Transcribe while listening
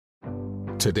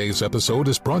Today's episode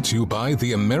is brought to you by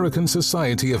the American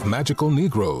Society of Magical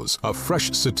Negroes, a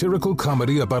fresh satirical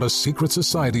comedy about a secret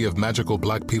society of magical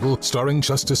black people starring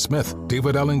Justice Smith,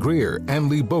 David Allen Greer, Ann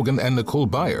Lee Bogan, and Nicole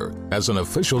Byer. As an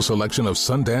official selection of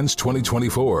Sundance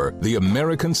 2024, the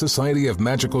American Society of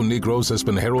Magical Negroes has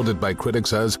been heralded by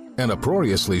critics as an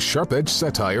uproariously sharp-edged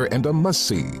satire and a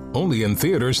must-see. Only in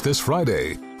theaters this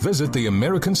Friday. Visit the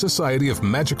American Society of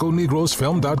Magical Negroes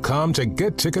Film.com to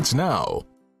get tickets now.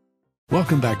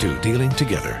 Welcome back to Dealing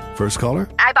Together. First caller?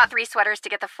 I bought 3 sweaters to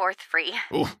get the 4th free.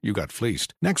 Oh, you got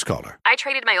fleeced. Next caller? I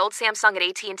traded my old Samsung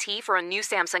at AT&T for a new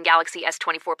Samsung Galaxy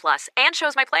S24 Plus and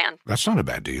chose my plan. That's not a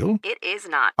bad deal. It is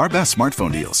not. Our best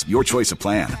smartphone deals. Your choice of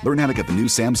plan. Learn how to get the new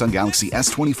Samsung Galaxy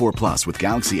S24 Plus with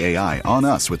Galaxy AI on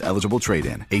us with eligible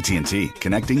trade-in. AT&T.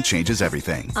 Connecting changes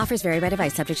everything. Offers vary by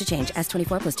device. Subject to change.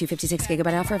 S24 plus 256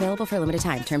 gigabyte offer available for a limited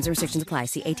time. Terms and restrictions apply.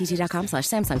 See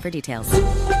att.com/Samsung for details.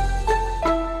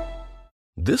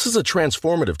 This is a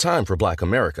transformative time for Black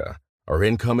America. Our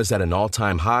income is at an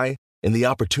all-time high, and the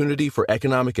opportunity for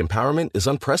economic empowerment is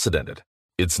unprecedented.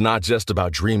 It's not just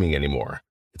about dreaming anymore.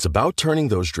 It's about turning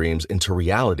those dreams into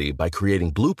reality by creating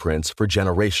blueprints for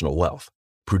generational wealth.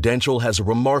 Prudential has a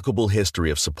remarkable history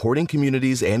of supporting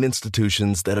communities and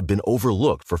institutions that have been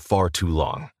overlooked for far too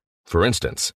long. For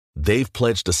instance, they've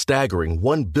pledged a staggering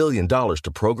 $1 billion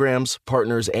to programs,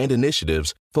 partners, and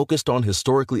initiatives focused on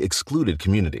historically excluded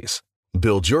communities.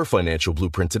 Build your financial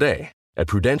blueprint today at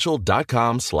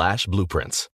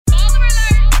prudential.com/blueprints.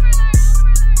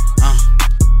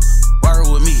 Word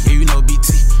with me, yeah, you know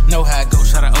BT. Know how it go,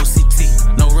 shout out OCT.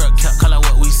 No real cap, call out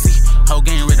what we see. Whole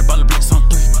game ready, ball the blitz on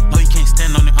 3. No, you can't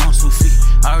stand on your own 2 feet.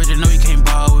 I already know you can't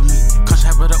ball with me. Cause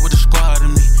I put up with the squad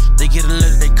and me. They get a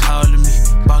letter, they calling me.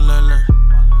 Baller alert.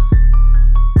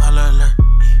 Baller alert.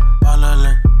 Baller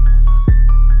alert.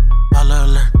 Baller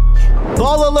alert.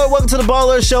 Baller Alert, welcome to the Baller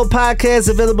Alert Show podcast,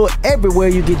 available everywhere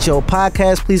you get your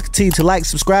podcast. Please continue to like,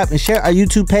 subscribe, and share our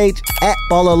YouTube page at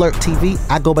Baller Alert TV.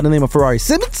 I go by the name of Ferrari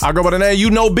Simmons. I go by the name,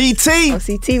 BT.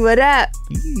 OCT, what up?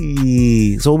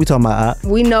 Yeah. So what we talking about?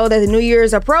 We know that the new year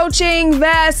is approaching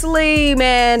vastly,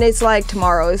 man. It's like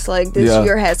tomorrow. It's like this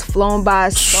year has flown by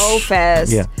so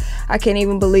fast. Yeah. I can't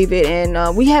even believe it.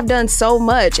 And we have done so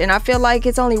much. And I feel like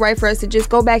it's only right for us to just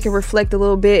go back and reflect a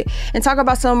little bit and talk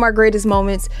about some of our greatest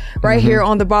moments right here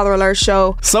on the Baller Alert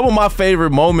Show. Some of my favorite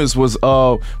moments was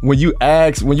when you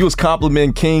was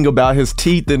complimenting King about his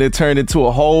teeth and it turned into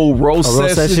a whole roast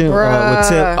session. With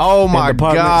Tip. Oh my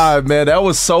God, man. That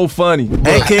was so funny.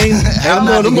 Hey, King. Them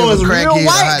boys real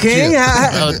white, King.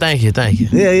 Oh, thank you.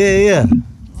 Yeah.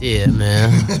 Yeah,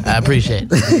 man. I appreciate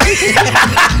it.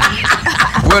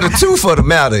 Well, the truth of the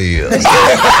matter is.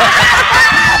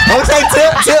 Okay,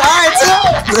 Tip. All right,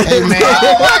 Tip. Hey, man.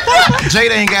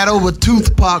 Jada ain't got over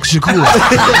tooth Park Shakur. Oh, my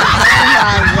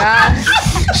God.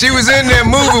 She was in that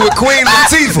movie with Queen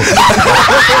Latifah.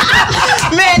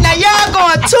 Man, now y'all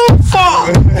going too far.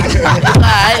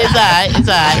 It's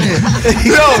all right.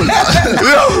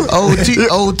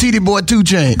 Old TD boy 2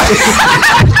 Chainz.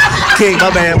 King, my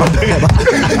bad. Nah,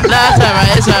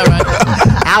 it's all right.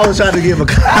 I was trying to give a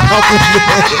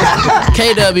compliment.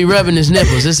 K-Dub be rubbing his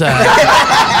nipples. It's all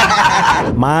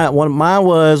right. Mine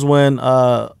was when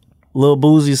Lil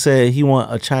Boosie said he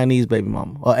want a Chinese baby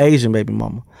mama or Asian baby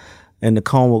mama, and the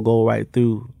comb will go right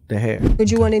through the hair.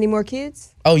 Would you want any more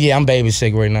kids? Oh, yeah, I'm baby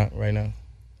sick right now.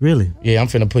 Really? Yeah, I'm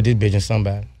finna put this bitch in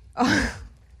somebody. I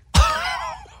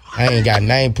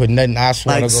ain't put nothing. I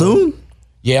swear. Like soon?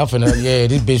 Yeah,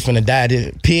 this bitch finna die.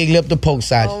 This pig lip the poke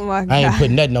side. Oh my God. I ain't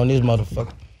putting nothing on this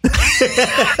motherfucker.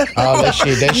 All that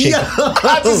shit. I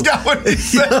just got what he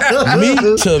said. Meat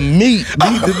to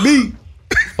meat.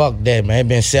 Fuck that, man. It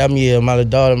been 7 years. My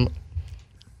little daughter,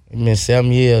 it been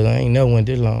 7 years. I ain't never went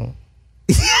this long.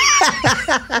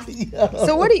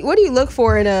 So what do you look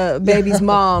for in a baby's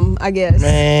mom, I guess?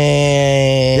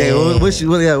 Man. Yeah,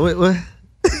 what?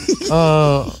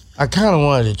 I kind of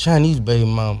wanted a Chinese baby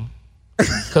mama.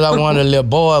 Because I wanted a little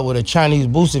boy with a Chinese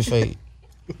boosie fade.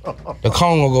 The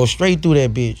comb will go straight through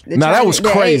that bitch. That was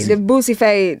crazy. The boosie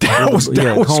fade. That was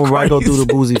comb right go through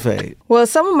the boosie fade. Well,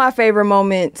 some of my favorite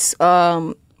moments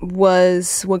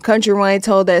was when Country Wayne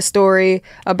told that story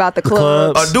about the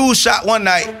club. A dude shot one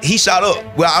night. He shot up.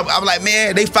 Well, I was like,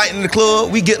 man, they fighting in the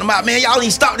club. We getting them out. Man, y'all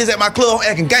ain't stop this at my club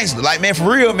acting gangster. Like, man,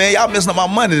 for real, man, y'all messing up my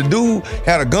money. The dude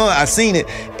had a gun. I seen it.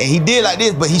 And he did like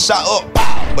this, but he shot up.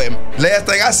 But last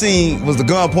thing I seen was the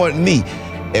gun pointing at me.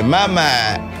 In my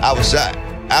mind, I was shot.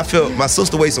 I felt my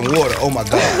sister weighed some water. Oh, my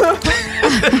God.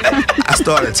 I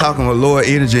started talking with lower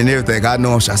energy and everything. I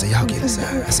know I'm shot. I said, y'all get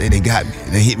inside. I said, they got me.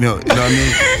 They hit me up. You know what I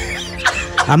mean?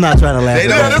 I'm not trying to laugh.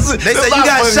 They say you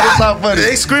got funny. That's not shot. funny.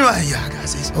 They scream like, yeah,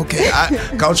 guys, it's okay.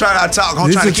 I'm trying to talk. I'm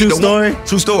This trying is to a keep true the story?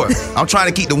 True story. I'm trying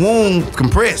to keep the wound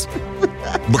compressed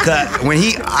because when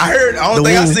I heard the only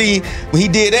thing I seen when he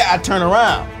did that, I turned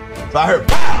around, so I heard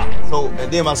pow. So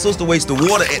and then my sister wasted the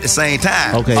water at the same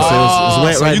time. Okay, so it's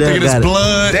wet so right you there. thinking it's Got it.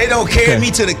 blood? They don't carry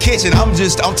me to the kitchen. I'm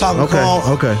talking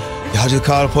calm. Okay. Y'all just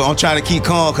call the police. I'm trying to keep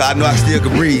calm because I know I still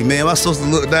can breathe. Man, my sister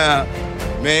looked down.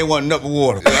 Man, it wasn't nothing but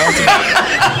water.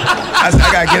 I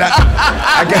gotta get out.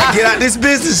 I gotta get out this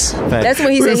business. That's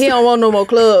when he said he don't want no more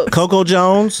club. Coco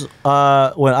Jones,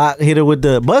 when I hit her with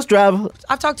the bus driver.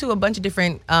 I've talked to a bunch of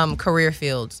different career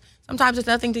fields. Sometimes it's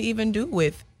nothing to even do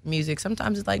with music.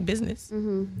 Sometimes it's like business.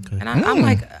 And I'm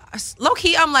like, low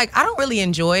key, I'm like, I don't really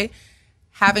enjoy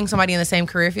having somebody in the same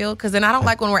career field because then I don't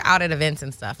like when we're out at events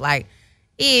and stuff. Like,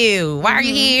 ew, why are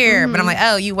you here? But I'm like,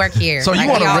 oh, you work here. So like, you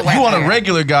want a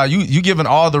regular guy? You giving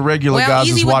all the regular guys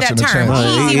easy who's with watching that the term.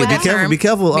 channel? Easy with that term. Be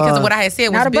careful. Because of what I had said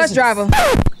was Not a bus business. driver.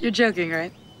 You're joking,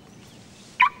 right?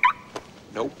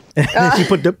 She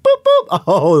put the boop boop.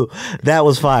 Oh, that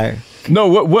was fire. No,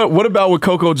 what about what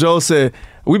Coco Jones said?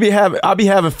 I be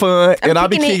having fun and I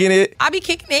be kicking it. I be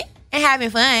kicking it and having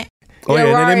fun. Oh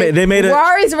yeah, and then they made it.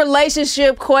 Rory's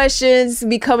relationship questions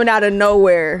be coming out of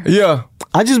nowhere. Yeah.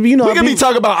 I just, we could be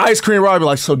talking about ice cream. Robbie,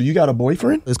 like, so do you got a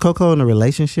boyfriend? Is Coco in a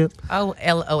relationship? Oh,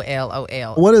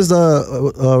 LOL. What does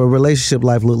a relationship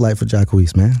life look like for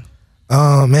Jacquees, man?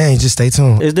 Oh man, just stay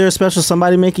tuned. Is there a special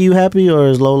somebody making you happy, or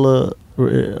is Lola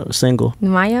single?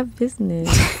 Mind your business.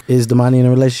 Is Damani in a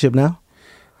relationship now?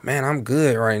 Man, I'm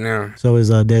good right now. So is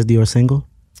Des Dior single?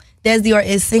 Des Dior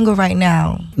is single right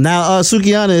now. Now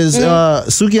Sukihana is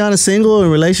Sukihana single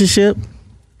in relationship?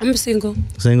 I'm single.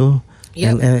 Single?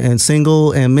 Yep. And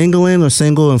single and mingling, or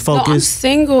single and focused? No, I'm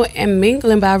single and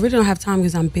mingling, but I really don't have time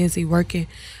because I'm busy working.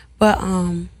 But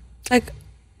I'm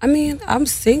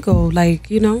single, like,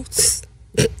 you know.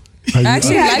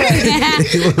 Actually,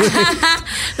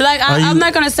 I'm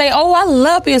not gonna say, oh, I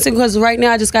love being single, because right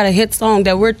now I just got a hit song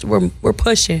that we're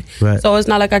pushing. Right. So it's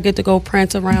not like I get to go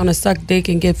prance around and suck dick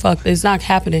and get fucked. It's not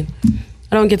happening.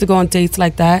 I don't get to go on dates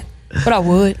like that, but I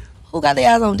would. Who got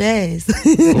their eyes on Des?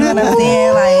 You know what I'm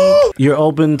saying? Like, you're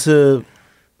open to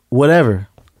whatever.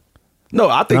 No,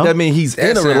 I think that means he's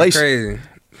in a relationship.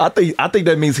 Crazy. I think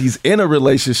that means he's in a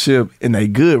relationship and they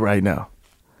good right now.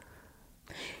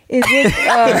 Is this,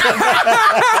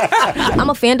 I'm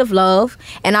a fan of love,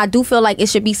 and I do feel like it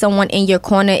should be someone in your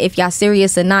corner. If y'all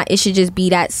serious or not, it should just be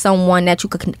that someone that you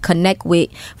could connect with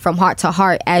from heart to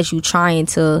heart as you trying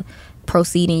to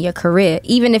proceed in your career.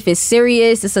 Even if it's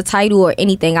serious, it's a title or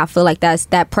anything, I feel like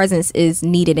that presence is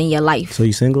needed in your life. So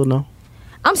you single? No?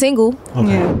 I'm single. Okay.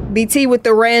 Yeah. BT with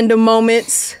the random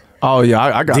moments. Oh yeah,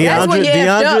 I got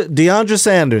Deandra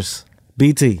Sanders.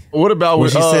 BT. What about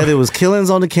when when she said it was killings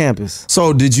on the campus?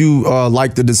 So did you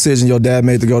like the decision your dad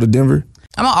made to go to Denver?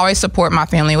 I'm gonna always support my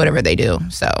family, whatever they do.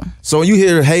 So when you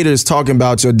hear haters talking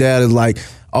about your dad, is like,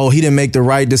 oh, he didn't make the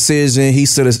right decision. He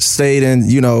should have stayed in,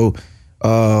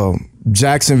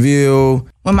 Jacksonville.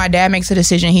 when my dad makes a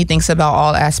decision, he thinks about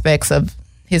all aspects of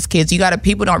his kids.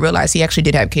 People don't realize he actually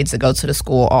did have kids that go to the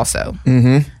school also.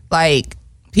 Mm-hmm. Like,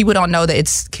 people don't know that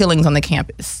it's killings on the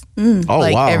campus. Oh,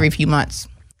 wow. Every few months.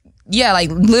 Yeah, like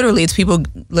literally, it's people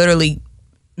literally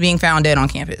being found dead on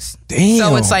campus. Damn.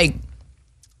 So it's like,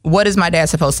 what is my dad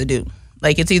supposed to do?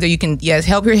 Like, it's either you can,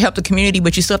 help the community,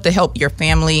 but you still have to help your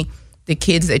family, the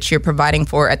kids that you're providing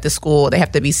for at the school. They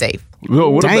have to be safe.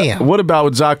 What about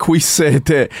what Jacquees said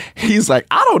that he's like,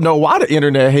 I don't know why the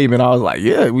internet hate me. And I was like,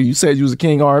 yeah, well, you said you was a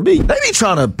king R&B. They be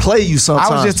trying to play you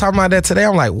sometimes. I was just talking about that today.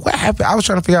 I'm like, what happened? I was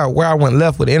trying to figure out where I went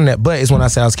left with the internet, but it's when I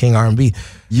said I was king R&B.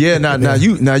 Yeah, now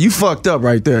you fucked up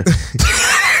right there.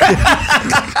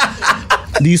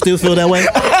 Do you still feel that way?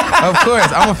 Of course,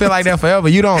 I'm gonna feel like that forever.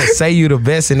 You don't say you the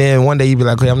best, and then one day you be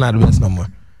like, okay, I'm not the best no more.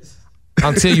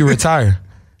 Until you retire.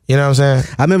 You know what I'm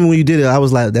saying? I remember when you did it, I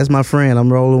was like, that's my friend.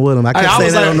 I'm rolling with him. I kept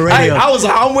saying that on the radio. I was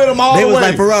like, I'm with him all the way. They was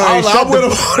like, Ferrari, Shut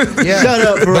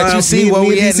up, Ferrari. But you see where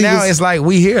we at now, it's like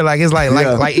we here. Like, it's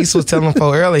like Issa was telling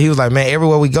folks earlier, he was like, man,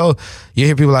 everywhere we go, you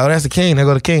hear people like, oh, that's the king. They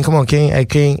go to king. Come on, king. Hey,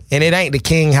 king. And it ain't the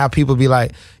king how people be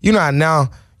like, you know how now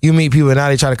you meet people and now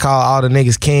they try to call all the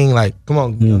niggas king. Like, come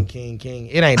on, young king.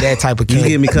 It ain't that type of king. You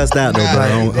get me cussed out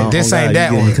though, bro. This ain't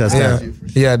that one.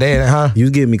 Yeah, they huh? You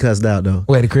was getting me cussed out though.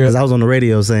 Where the crib? Because I was on the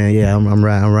radio saying, yeah, I'm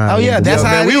right. Oh yeah, that's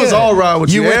how we was all right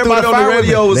with you. Everybody on the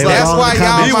radio was like, that's why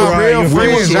y'all my real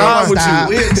friends.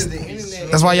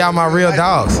 That's why y'all my real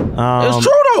dogs. It's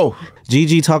true though.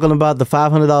 Gigi talking about the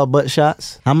 $500 butt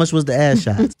shots. How much was the ass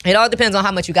shots? It all depends on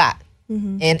how much you got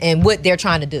and what they're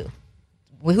trying to do.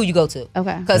 With who you go to.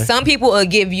 Okay. Because some people will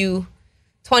give you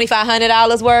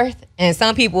 $2,500 worth, and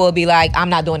some people will be like, I'm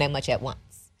not doing that much at once.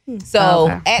 So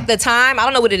at the time, I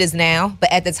don't know what it is now, but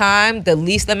at the time, the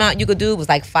least amount you could do was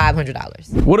like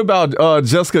 $500. What about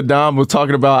Jessica Dime was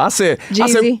talking about? I said,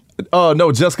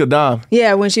 no, Jessica Dime.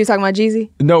 Yeah, when she was talking about Jeezy.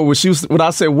 No, when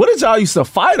I said, what did y'all used to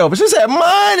fight over? She said,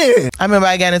 money. I remember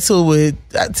I got into it with,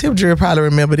 Tip Drew probably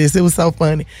remember this. It was so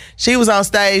funny. She was on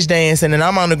stage dancing and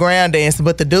I'm on the ground dancing,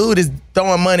 but the dude is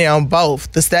throwing money on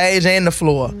both the stage and the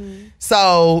floor.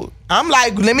 So I'm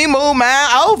like, let me move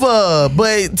mine over.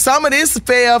 But some of this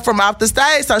fell from off the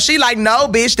stage. So she like, no,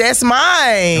 bitch, that's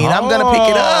mine. I'm going to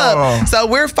pick it up. So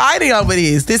we're fighting over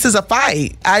this. This is a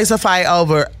fight. I used to fight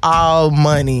over all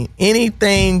money.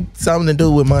 Anything, something to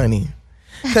do with money.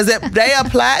 Because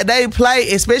they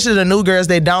play, especially the new girls,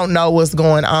 they don't know what's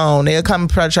going on. They'll come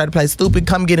try to play stupid,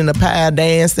 come get in the pile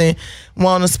dancing,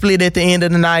 want to split at the end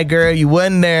of the night, girl. You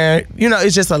wasn't there. You know,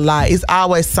 it's just a lot. It's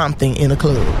always something in the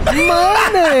club.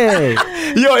 Money.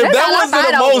 Yo, if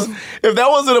that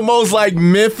wasn't the most like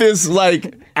Memphis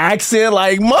like accent,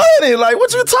 like money, like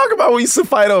what you talking about when you used to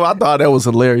fight over? I thought that was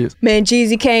hilarious. Man,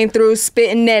 Jeezy came through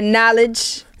spitting that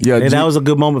knowledge. Yeah, that was a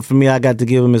good moment for me. I got to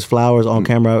give him his flowers on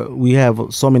camera. We have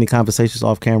so many conversations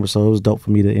off camera, so it was dope for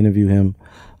me to interview him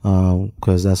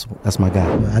because that's my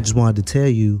guy. I just wanted to tell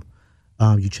you,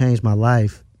 you changed my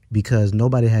life because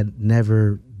nobody had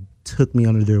never took me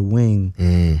under their wing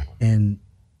and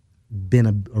been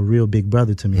a real big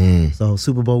brother to me. So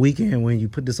Super Bowl weekend, when you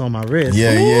put this on my wrist,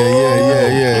 yeah.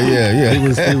 It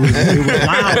was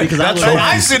wild because I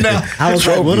was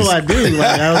like, what do I do?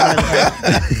 Like,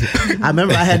 I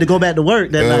remember I had to go back to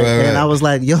work that night, and I was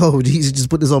like, yo, Jesus, just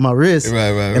put this on my wrist. And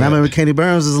I remember Kenny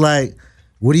Burns was like,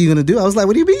 what are you gonna do? I was like,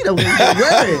 what do you mean? I'm gonna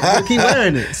wear it. I'm gonna keep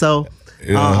wearing it. So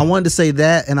I wanted to say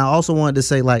that, and I also wanted to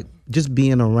say, like, just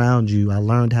being around you, I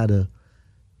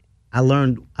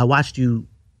watched you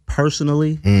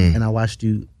personally, and I watched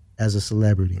you as a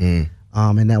celebrity.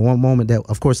 And that one moment that,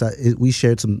 of course, we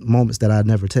shared some moments that I'd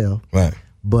never tell. Right.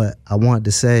 But I wanted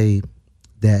to say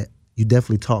that you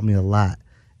definitely taught me a lot.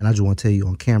 And I just want to tell you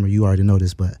on camera, you already know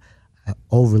this, but I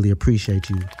overly appreciate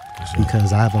you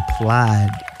because I've applied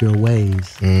your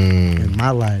ways in my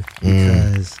life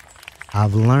because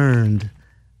I've learned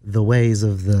the ways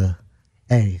of the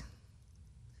A.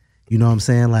 You know what I'm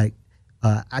saying? Like,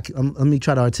 let me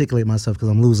try to articulate myself because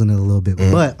I'm losing it a little bit.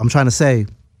 But I'm trying to say,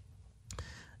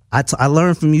 I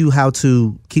learned from you how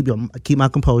to keep my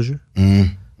composure.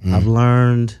 I've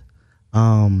learned,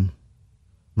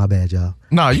 my bad, y'all.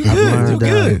 No, you good. You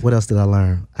good. What else did I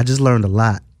learn? I just learned a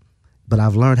lot, but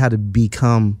I've learned how to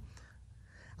become,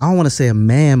 I don't want to say a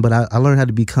man, but I learned how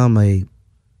to become a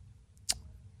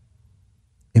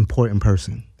important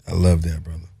person. I love that,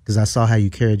 brother. Because I saw how you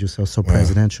carried yourself so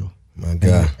presidential. My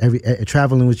God.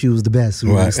 Traveling with you was the best. We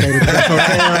stayed at the best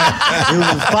hotel. It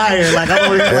was fire. Like, I'm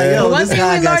already like, yo, one this thing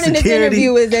guy we got learned in this security.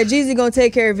 interview is that Jeezy gonna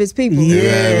take care of his people.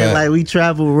 Yeah, like we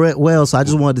travel well. So I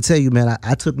just wanted to tell you, man,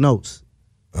 I took notes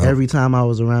every time I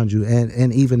was around you,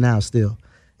 and even now still.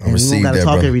 And we don't got to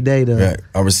talk every day to.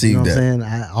 I received you know that. What I'm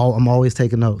saying? I'm always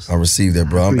taking notes. I received that,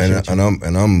 bro.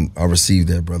 I received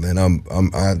that, brother. And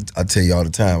I tell you all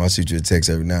the time. I shoot you a text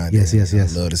every night. Yes.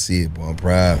 I love to see it, boy. I'm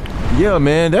proud. Yeah,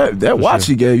 man. That watch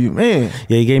he gave you, man.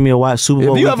 Yeah, he gave me a watch. Super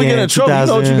Bowl If you ever get in trouble, you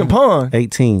know what you can pawn.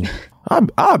 18.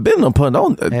 I've been on pawn.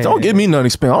 Don't give me nothing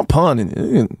expensive. I'm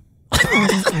pawning.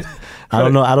 I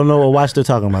don't know what watch they're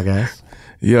talking about, guys.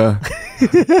 Yeah.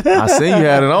 I seen you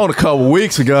had it on a couple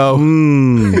weeks ago.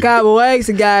 A couple weeks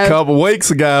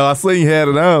ago. I seen you had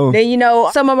it on.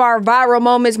 Then, some of our viral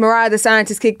moments, Mariah the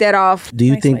Scientist kicked that off. Do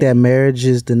you think that marriage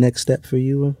is the next step for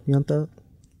you, Young Thug?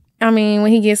 I mean,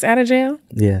 when he gets out of jail?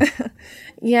 Yeah.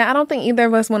 Yeah, I don't think either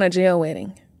of us want a jail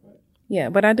wedding. Yeah,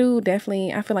 but I feel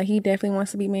like he definitely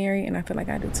wants to be married, and I feel like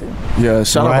I do too. Yeah,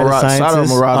 shout out Mariah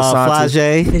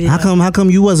Scientist. How come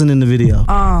you wasn't in the video?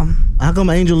 How come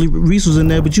Angel Reese was in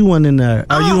there, but you wasn't in there?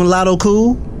 Are you and Lotto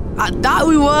cool? I thought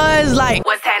we was, like,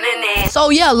 what's happening? So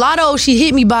yeah, Lotto, she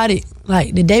hit me about it,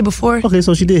 like, the day before. Okay,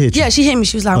 so she did hit you. Yeah, she hit me.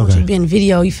 She was like, I want you to be in the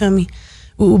video, you feel me?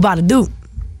 What we about to do?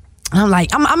 And I'm like,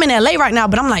 I'm in LA right now,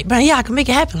 but I'm like, man, yeah, I can make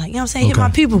it happen. Like, you know what I'm saying? Hit my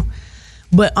people.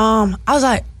 But I was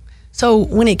like, so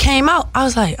when it came out, I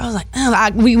was like,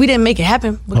 we didn't make it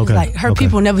happen because like her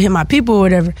people never hit my people or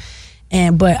whatever.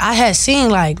 But I had seen,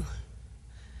 like,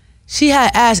 she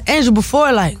had asked Angel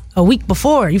before, like a week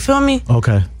before, you feel me?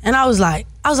 Okay. And I was like,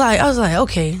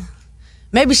 okay,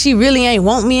 maybe she really ain't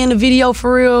want me in the video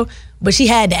for real, but she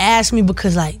had to ask me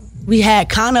because, like, we had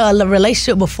kind of a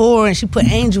relationship before and she put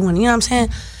Angel in, you know what I'm saying?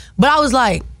 But I was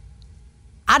like,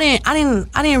 I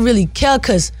didn't really care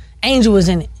because Angel was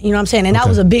in it, you know what I'm saying? And that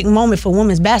was a big moment for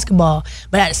women's basketball.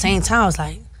 But at the same time, I was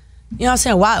like, You know what I'm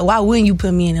saying? Why wouldn't you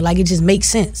put me in it? Like, it just makes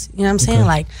sense. You know what I'm saying?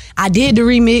 Like, I did the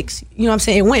remix. You know what I'm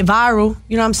saying? It went viral.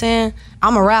 You know what I'm saying?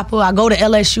 I'm a rapper. I go to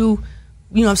LSU. You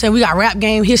know what I'm saying? We got rap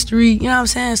game history. You know what I'm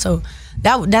saying? So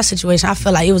that situation, I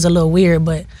feel like it was a little weird,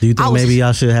 but do you think maybe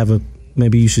y'all should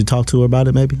maybe you should talk to her about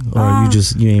it maybe? Or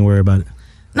you ain't worried about it?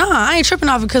 No, I ain't tripping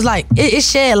off it because like it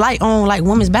shed light on like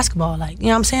women's basketball. Like, you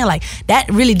know what I'm saying? Like, that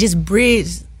really just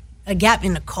bridged a gap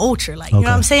in the culture. Like, you know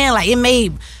what I'm saying? Like, it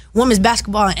made women's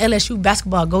basketball and LSU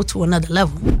basketball go to another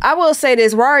level. I will say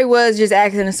this, Rari was just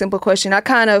asking a simple question. I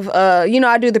kind of,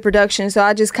 I do the production, so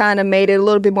I just kind of made it a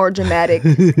little bit more dramatic.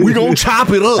 We gonna chop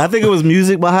it up. I think it was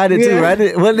music behind it too, right?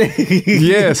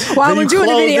 Yes. Why would you in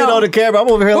the video? On the camera. I'm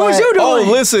over here what was you doing?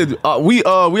 Oh, listen, we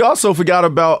also forgot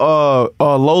about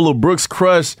Lola Brooks'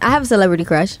 crush. I have a celebrity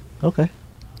crush. Okay.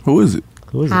 Who is it?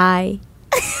 Hi.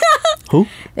 Who?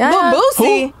 Lil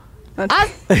Boosie.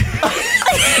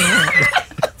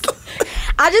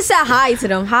 I just said hi to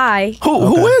them. Hi.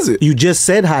 Who is it? You just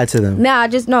said hi to them. Nah,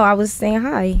 I was saying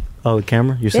hi. Oh, the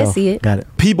camera? Yourself? They see it. Got it.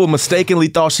 People mistakenly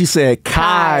thought she said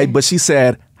Kai, but she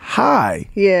said hi.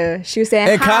 Yeah, she was saying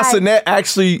and hi. And Casanet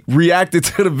actually reacted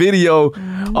to the video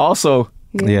also.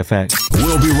 Yeah, fact.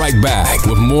 We'll be right back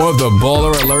with more of the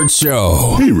Baller Alert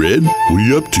Show. Hey, Red, what are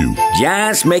you up to?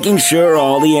 Just making sure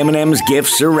all the M&M's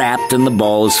gifts are wrapped and the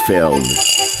ball's filled.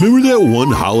 Remember that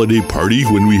one holiday party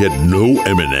when we had no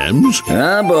M&Ms?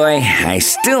 Oh boy, I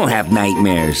still have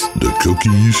nightmares. The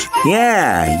cookies?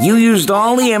 Yeah, you used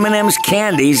all the M&M's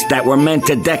candies that were meant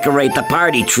to decorate the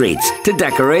party treats, to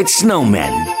decorate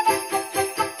snowmen.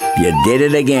 You did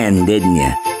it again, didn't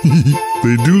you?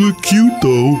 They do look cute,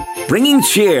 though. Bringing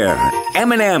cheer,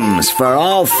 M&M's for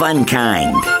all fun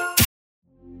kind.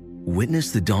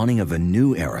 Witness the dawning of a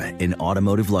new era in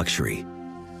automotive luxury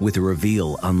with a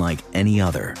reveal unlike any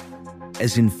other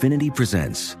as Infiniti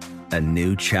presents a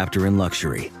new chapter in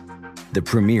luxury, the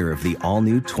premiere of the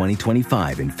all-new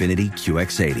 2025 Infiniti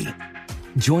QX80.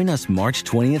 Join us March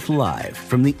 20th live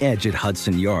from the Edge at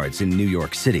Hudson Yards in New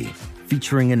York City,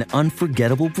 featuring an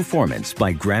unforgettable performance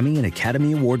by Grammy and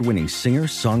Academy Award-winning singer,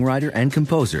 songwriter, and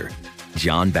composer,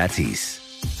 Jon Batiste.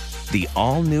 The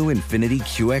all-new Infiniti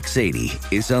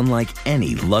QX80 is unlike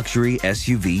any luxury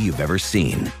SUV you've ever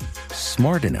seen.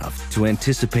 Smart enough to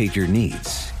anticipate your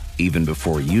needs, even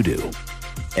before you do.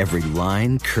 Every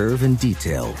line, curve, and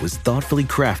detail was thoughtfully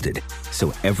crafted,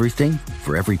 so everything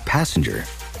for every passenger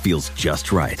feels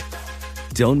just right.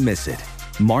 Don't miss it.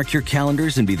 Mark your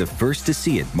calendars and be the first to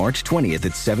see it March 20th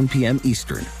at 7 p.m.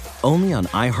 Eastern, only on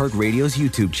iHeartRadio's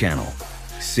YouTube channel.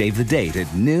 Save the date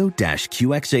at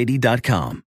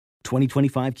new-QX80.com.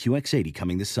 2025 QX80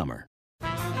 coming this summer.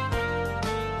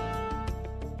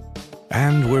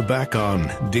 And we're back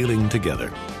on Dealing Together,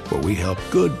 where we help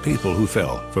good people who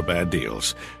fell for bad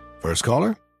deals. First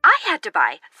caller? I had to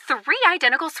buy 3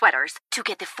 identical sweaters to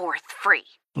get the 4th free.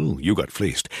 Ooh, you got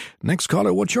fleeced. Next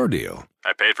caller, what's your deal?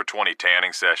 I paid for 20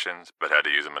 tanning sessions, but had to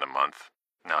use them in a month.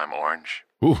 Now I'm orange.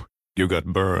 Ooh, you got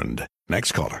burned.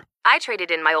 Next caller. I traded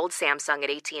in my old Samsung at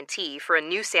AT&T for a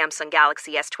new Samsung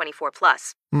Galaxy S24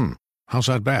 Plus. How's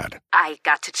that bad? I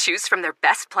got to choose from their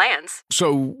best plans.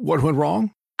 So, what went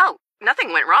wrong? Oh,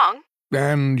 nothing went wrong.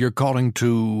 And you're calling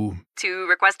to... To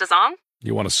request a song?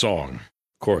 You want a song.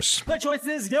 Of course. The choice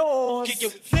is yours.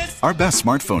 Our best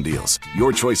smartphone deals.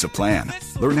 Your choice of plan.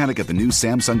 Learn how to get the new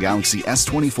Samsung Galaxy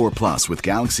S24 Plus with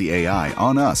Galaxy AI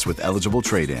on us with eligible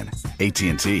trade-in.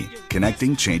 AT&T.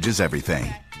 Connecting changes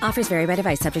everything. Offers vary by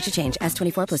device, subject to change.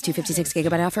 S24 plus 256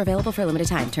 gigabyte offer available for a limited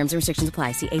time. Terms and restrictions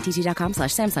apply. See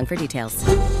att.com/Samsung for details.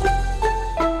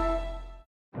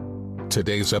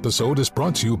 Today's episode is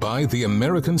brought to you by the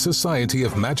American Society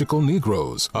of Magical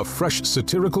Negroes, a fresh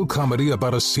satirical comedy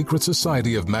about a secret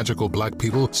society of magical black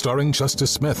people starring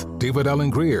Justice Smith, David Allen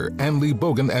Greer, Ann Lee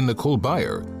Bogan, and Nicole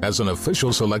Byer. As an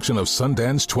official selection of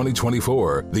Sundance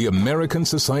 2024, the American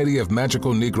Society of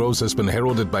Magical Negroes has been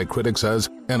heralded by critics as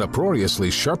an uproariously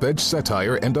sharp-edged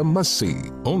satire and a must-see.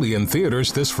 Only in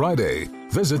theaters this Friday.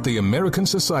 Visit the American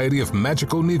Society of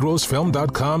Magical Negroes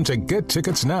Film.com to get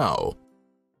tickets now.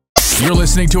 You're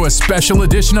listening to a special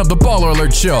edition of the Baller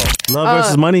Alert Show. Love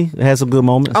versus Money. It has some good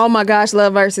moments. Oh my gosh,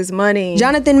 Love versus Money.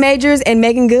 Jonathan Majors and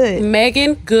Megan Good.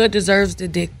 Megan Good deserves the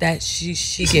dick that she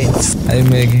gets. Hey,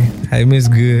 Megan. Hey, Miss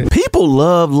Good. People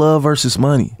love Love versus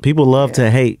Money. People love to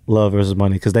hate Love versus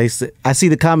Money because I see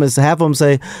the comments, half of them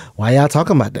say, why y'all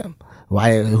talking about them?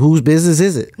 Why? Whose business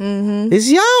is it? Mm-hmm. It's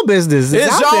y'all business.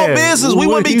 It's y'all business. We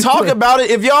wouldn't be talking about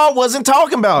it if y'all wasn't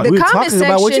talking about it. The comment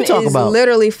section is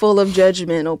literally full of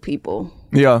judgmental people.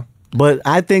 Yeah. But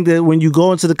I think that when you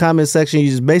go into the comment section, you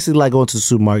just basically like going to the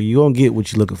supermarket. You're going to get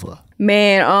what you're looking for.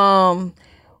 Man,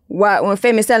 when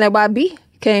Famous selling YB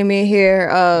came in here.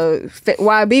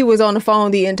 YB was on the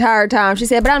phone the entire time. She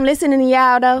said, "But I'm listening to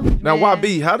y'all though." Now,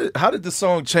 YB, how did the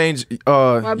song change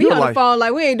YB your on life? the phone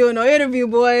like, "We ain't doing no interview,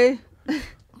 boy."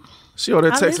 She on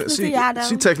there texting.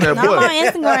 She texting that boy.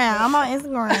 I'm on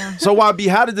Instagram. So YB,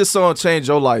 how did this song change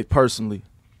your life personally?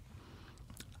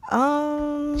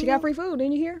 She got free food.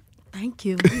 Didn't you hear? Thank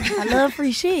you. I love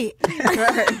free shit.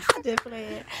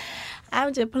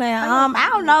 I'm just playing. I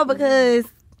don't know because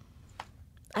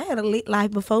I had a lit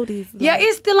life before this. Yeah,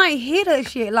 it still ain't hit us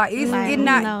shit. Like it's Like, it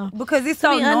not no. because it's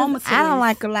so normal. To I don't us.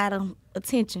 like a lot of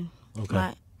attention. Okay.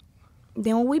 Like,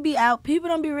 then when we be out, people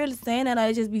don't be really saying that.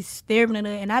 I just be staring at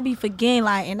it, and I be forgetting.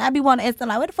 Like, and I be wanting to ask them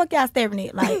like, "What the fuck y'all staring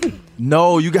at?" Like,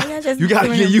 No, you got Yeah, just you got to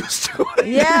doing get it. used to it.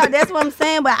 yeah, that's what I'm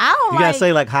saying. But I don't You like. gotta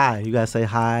say like hi. You gotta say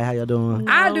hi. How y'all doing?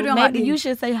 I do them like maybe this. you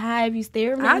should say hi if you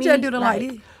staring at I me. just do them like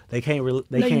this. They can't.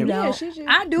 They No, can't. you don't.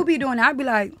 I do be doing that. I be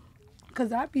like,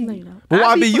 cause I be. No, you don't. But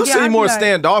YB, you seem more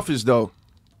standoffish though.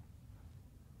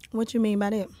 What you mean by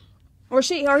that? Or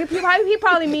he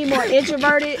probably mean more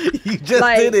introverted. You just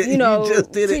like, did it. You know, You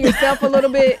just did to it. yourself a little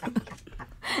bit.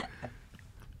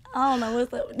 I don't know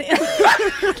what's up with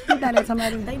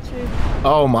them. They true.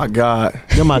 Oh my God,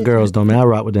 They're my girls though, man. I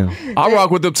rock with them. I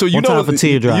rock with them too. You One know, time for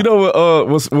teardrop. You know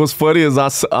what? What's funny is I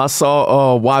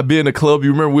saw YB in the club.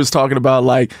 You remember we was talking about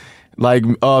like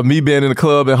me being in the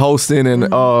club and hosting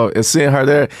and seeing her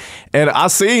there, and I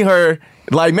seen her.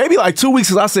 Like maybe like 2 weeks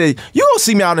ago, I said, "You gonna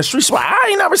see me out in the streets?" Well, I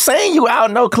ain't never seen you out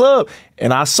in no club.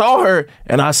 And I saw her,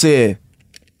 and I said,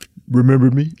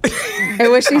 "Remember me?" Hey,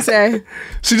 what'd she say?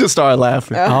 She just started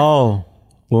laughing. Oh,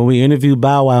 when we interviewed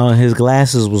Bow Wow, and his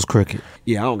glasses was crooked.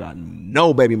 Yeah, I don't got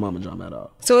no baby mama drama at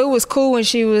all. So it was cool when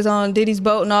she was on Diddy's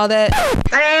boat and all that.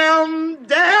 Damn.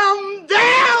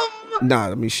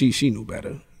 Nah, I mean she knew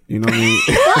better. You know what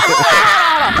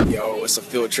I mean? Yo, it's a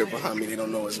field trip behind me. They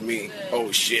don't know it's me. Oh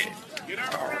shit. Boy,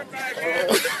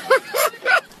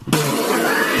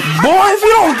 if you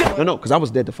don't get no, because I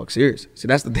was dead to fuck serious. See,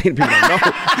 that's the thing people don't know.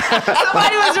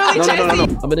 Somebody was really chasing.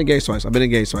 No. I've been engaged twice.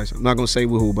 I'm not gonna say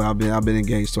with who, but I've been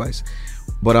engaged twice.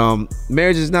 But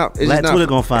marriage is not. It's Black just not, Twitter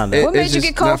gonna find out. What made you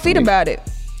get cold feet about it?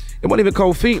 It wasn't even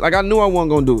cold feet. Like I knew I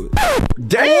wasn't gonna do it.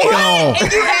 Damn.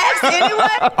 And you asked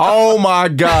anyway? Oh my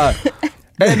God.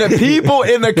 And the people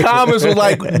in the comments were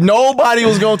like, nobody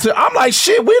was going to. I'm like,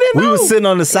 shit, we didn't know. We was sitting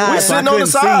on the side. We were sitting on the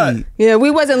side. Yeah, we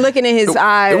wasn't looking in his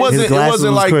eyes. His glasses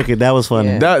was like crooked. That was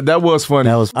funny. That was funny.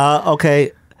 That was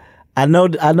okay. I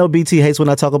know BT hates when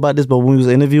I talk about this, but when we was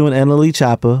interviewing Annalie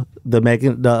Chopper, the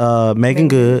Megan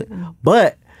Good,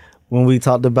 but when we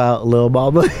talked about Lil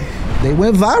Mama, they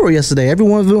went viral yesterday.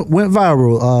 Everyone went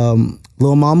viral.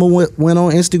 Lil Mama went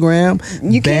on Instagram.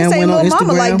 You can't say went Lil on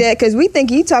Mama Instagram. like that because we think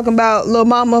you talking about Lil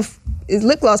Mama is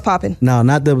lip gloss popping. No,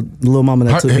 not the Lil Mama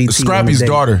that took BT. Scrappy's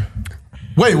daughter.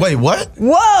 Wait, what?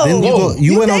 Whoa! Then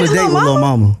you went on a date with Lil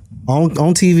Mama on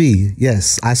TV.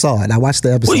 Yes, I saw it. I watched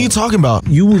the episode. What are you talking about?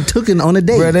 You took it on a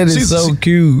date. Bro, that is so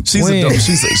cute. She's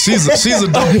a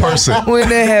dope person. When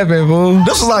that happened, boo?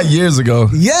 This was like years ago.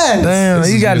 Yes. Damn,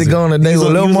 you got to go on a date with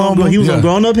Lil Mama. He was on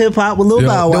Grown Up Hip Hop with Lil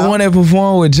Bow Wow. The one that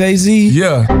performed with Jay-Z?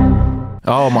 Yeah.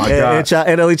 Oh my God.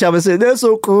 And Ellie Chopper said, "That's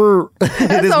so cool."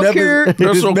 That's so cute.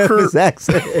 That's so cute.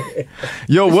 Accent.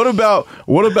 Yo, what about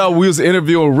we was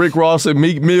interviewing Rick Ross and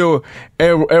Meek Mill,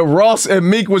 and Ross and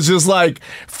Meek was just like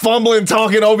fumbling,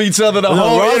 talking over each other the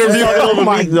whole Ross interview. was talking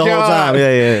over Meek the whole time.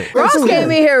 Yeah. Ross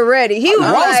came in here ready. He was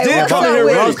Ross like, did what's come in up here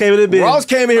with ready. it? Ross came in the Ross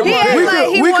came in here Yeah, ready. like,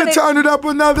 he we wanted- could turn it up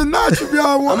another notch if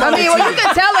y'all want. I mean, well, you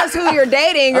can tell us who you're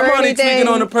dating or I'm only anything tweaking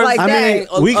on the person. like I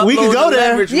that. mean, we could go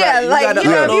there. Yeah, you like, gotta you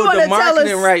know, if you upload wanna the tell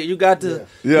marketing us- right. You got to.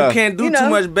 Yeah. You can't do You know. too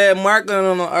much bad marketing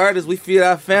on the artists. We feed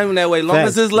our family that way. Long Facts.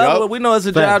 as it's lovable, we know it's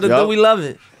a job to do. We love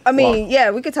it. I mean,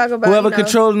 yeah, we could talk about Whoever you know,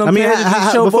 controlling them I mean, pages,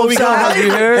 we show before both we go, sides. You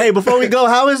heard? hey, before we go,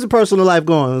 how is the personal life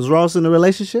going? Is Ross in a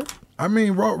relationship? I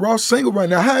mean, Ross single right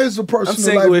now. How is the I'm personal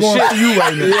single life with going shit. for you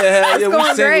right now? Yeah, It's we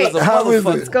going single great. as a How is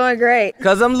motherfucker. it? It's going great.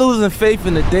 Cause I'm losing faith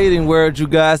in the dating world, you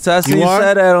guys. So I seen you are?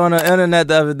 say that on the internet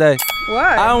the other day.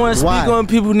 Why? I don't want to Why? speak on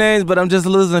people's names, but I'm just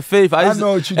losing faith. I used to-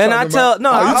 know what you're and talking I tell about.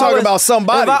 no, Oh, you I talking always- about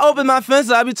somebody. If I open my fence,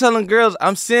 I be telling girls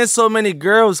I'm seeing so many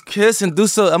girls kiss and do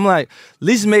so. I'm like, at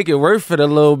least make it worth it a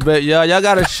little bit, y'all. Y'all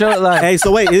gotta show like. Hey,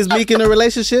 so wait, is Meek in a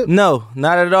relationship? No,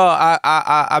 not at all.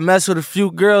 I mess with a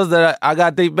few girls that I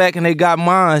got they back and they got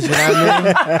mine. You know what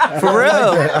I mean? For real.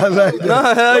 I like that. No,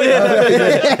 hell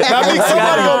yeah. I mean,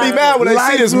 somebody gonna be mad when they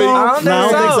see this, Meek. I don't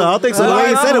think so. I don't think so. The way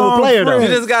you said it would play her though. You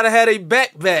just gotta have a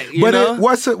back. You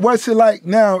What's it like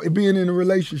now being in a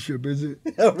relationship? Is it?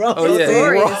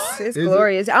 Glorious. It's Is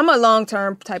glorious. I'm a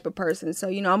long-term type of person, so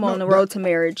I'm on the road to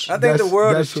marriage. I think the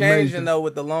world is that's changing amazing. though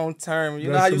with the long term. You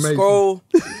know That's how you amazing. scroll,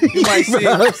 you might see,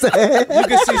 you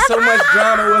can see so much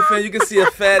drama within. You can see a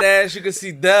fat ass. You can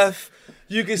see death.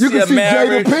 You can see a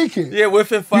marriage. Jada Pinkett. Yeah,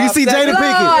 within 5 You can see seconds. Jada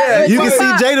Pinkett. You can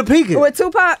see Jada Pinkett. With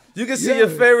Tupac. You can see your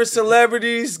favorite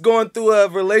celebrities going through a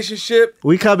relationship.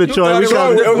 We coming, You Troy. thought We it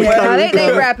coming. wrong. We Yeah, coming.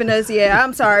 They rapping us. Yeah,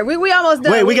 I'm sorry. We almost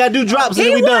done. Wait, we gotta do drops and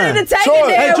He then we wanted done. to take Troy, it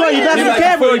there. hey, Troy, you back in the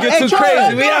camera. Get Hey, too Troy,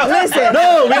 crazy. We out. Listen.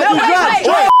 No, we gotta do wait, drops. wait.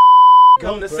 Troy.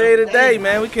 Come to say today,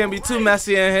 man. We can't be too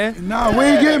messy in here. Nah, we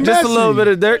ain't getting Just messy. a little bit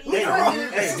of dirt.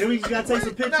 Hey, then we gotta take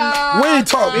some pictures. We ain't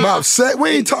talking about sex. We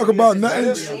ain't talking about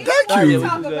nothing. Thank you.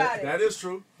 That is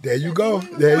true. There you go.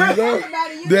 There you go.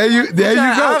 There you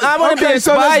go. I wanna be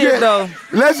so inspired, though.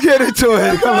 Let's get into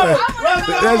it. Come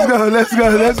on.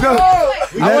 Let's go.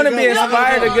 I want to be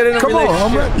inspired to get in a Come on,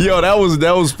 relationship. homie. Yo, that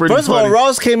was pretty First of funny. all,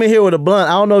 Ross came in here with a blunt.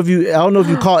 I don't know if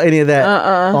you caught any of that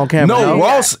on camera. No,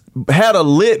 Ross had a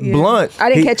lit blunt. I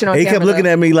didn't catch it on He camera. kept looking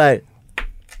at me like.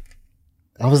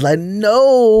 I was like,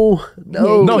 no.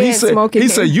 No, he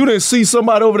said you didn't see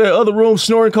somebody over there other room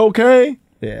snoring cocaine.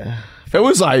 Yeah. It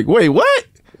was like, wait, what?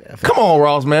 Come on,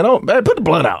 Ross, man. Man, put the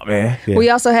blunt out, man. Yeah. We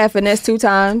also had Finesse 2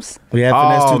 times. We had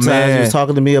Finesse 2 times. man. He was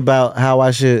talking to me about how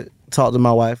I should talk to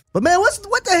my wife. But man,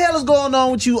 what the hell is going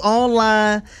on with you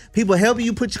online? People helping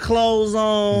you put your clothes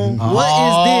on. What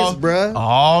is this, bruh?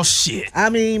 Oh shit. I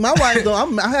mean, my wife though,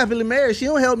 I'm happily married. She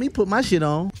don't help me put my shit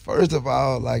on. First of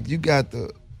all, like you got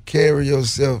to carry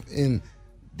yourself in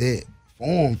that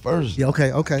form first. Yeah,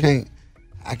 okay.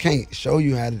 I can't show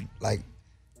you how to like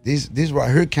this right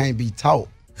here can't be taught.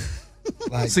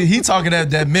 Like, See, he talking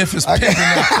that Memphis pimping.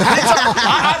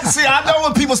 I know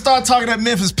when people start talking that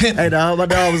Memphis pimping. Hey, dog, my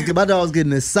dog was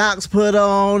getting his socks put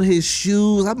on, his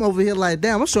shoes. I'm over here like,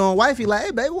 damn, I'm showing wifey like,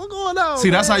 hey, baby, what going on?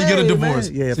 See, that's how you get a divorce.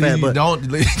 Man. Yeah, See, fat, but don't.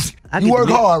 you work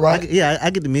hard, right? I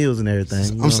get the meals and everything.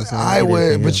 You know I'm what saying, I would,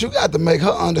 everything, but you got to make her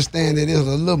understand that there's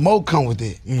a little more come with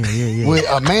it. Yeah. With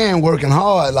a man working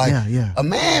hard, like a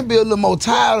man be a little more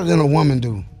tired than a woman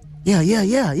do. Yeah.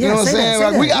 You know what I'm saying?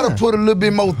 Like we got to put a little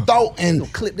bit more thought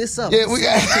and clip this up. Yeah, we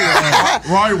got.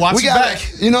 Rory, watch your back.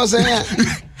 You know what I'm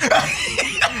saying?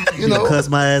 You know, cuss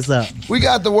my ass out. we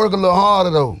got to work a little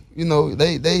harder though. You know,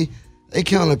 they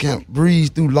kind of can't breeze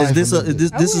through life. Is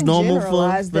this is normal for?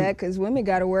 Generalize that because women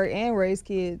got to work and raise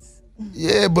kids.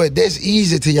 Yeah, but that's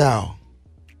easy to y'all.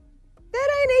 That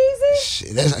ain't easy.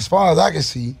 Shit, that's as far as I can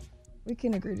see. We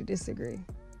can agree to disagree.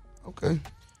 Okay.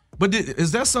 But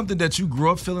is that something that you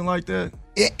grew up feeling like that?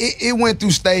 It went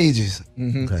through stages.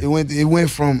 Okay. It went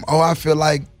from I feel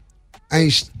like I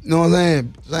ain't, you know what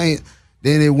I'm saying?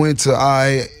 Then it went to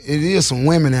it is some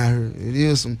women out here. It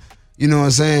is some, you know what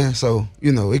I'm saying? So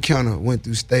it kind of went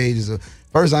through stages.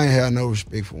 First I ain't had no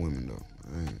respect for women though,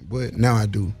 but now I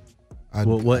do.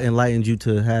 What enlightened you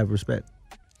to have respect?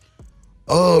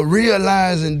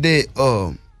 Realizing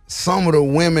that some of the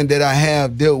women that I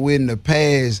have dealt with in the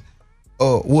past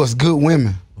was good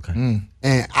women. Okay.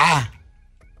 And I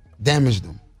damaged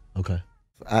them. Okay.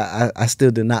 I still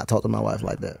did not talk to my wife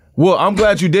like that. Well, I'm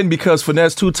glad you didn't because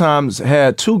Finesse 2 times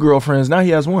had 2 girlfriends. Now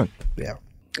he has 1. Yeah.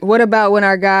 What about when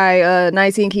our guy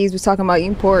 19 Keys was talking about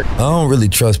eating pork? I don't really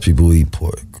trust people who eat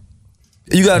pork.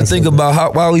 You got to think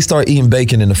about why we start eating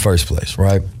bacon in the first place,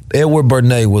 right? Edward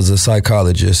Bernays was a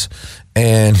psychologist,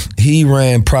 and he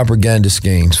ran propaganda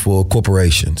schemes for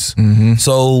corporations.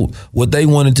 So what they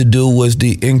wanted to do was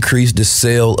to increase the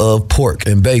sale of pork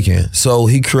and bacon. So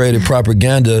he created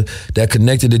propaganda that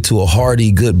connected it to a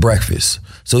hearty, good breakfast.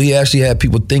 So he actually had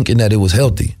people thinking that it was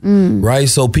healthy, right?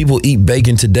 So people eat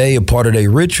bacon today, a part of their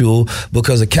ritual,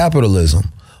 because of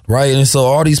capitalism. Right, and so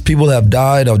all these people have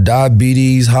died of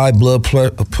diabetes, high blood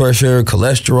pressure,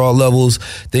 cholesterol levels,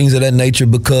 things of that nature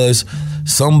because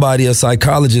somebody, a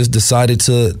psychologist, decided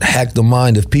to hack the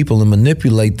mind of people and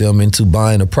manipulate them into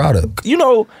buying a product. You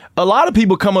know, a lot of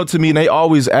people come up to me and they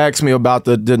always ask me about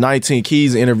the 19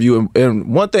 Keys interview.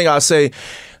 And one thing I say,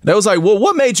 they was like, well,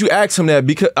 what made you ask him that?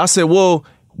 Because I said, well,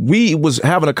 we was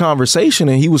having a conversation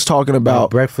and he was talking about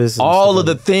breakfast, all of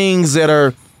the things that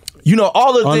are,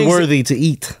 all the things unworthy to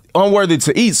eat. Unworthy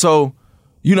to eat. So,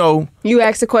 you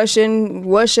asked the question,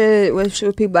 what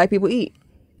should black people eat?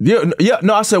 Yeah.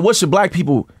 No, I said, what should black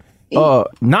people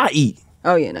not eat?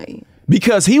 Oh yeah, not eat.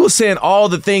 Because he was saying all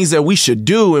the things that we should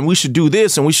do, and we should do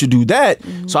this, and we should do that.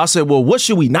 So I said, well, what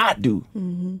should we not do?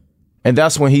 And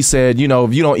that's when he said, you know,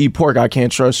 if you don't eat pork, I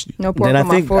can't trust you. No pork Then on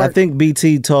my fork. I think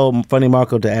BT told Funny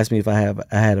Marco to ask me if I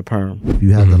had a perm. If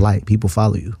you have the light, people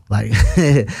follow you. Like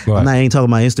I ain't talking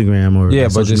about Instagram or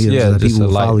but social media. just people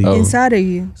a light. follow you Inside of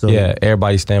you. So,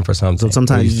 everybody stand for something. So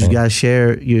sometimes you just gotta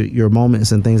share your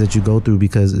moments and things that you go through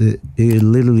because it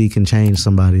literally can change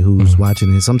somebody who's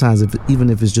watching it. Sometimes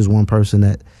even if it's just one person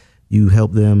that you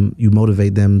help them, you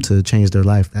motivate them to change their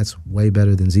life, that's way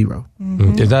better than zero.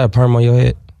 Is that a perm on your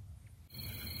head?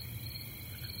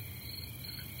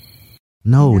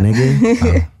 No,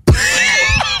 nigga.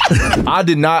 I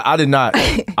did not have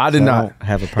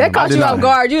a perm. That caught you off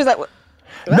guard. You was like, what?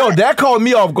 No, that caught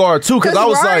me off guard too, because I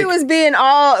was Ferrari like, was being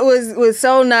was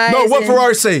so nice. no, what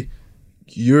Ferrari say?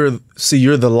 You're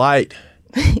the light.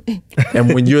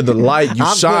 And when you're the light, you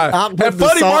shine. And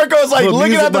Funny Marco's like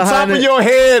looking at the top of your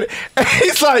head. And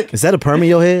he's like, is that a perm in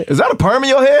your head? Is that a perm in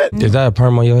your head? Is that a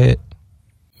perm on your head?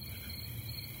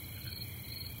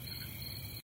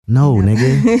 No,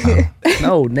 nigga.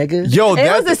 No, nigga. Yo, it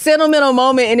was a sentimental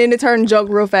moment, and then it turned joke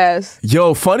real fast.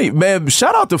 Yo, Funny, man,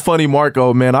 shout out to Funny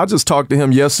Marco, man. I just talked to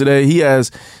him yesterday. He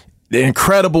has the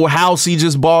incredible house he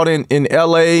just bought in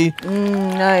L.A.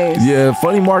 Nice. Yeah,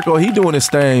 Funny Marco, he doing his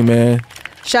thing, man.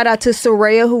 Shout out to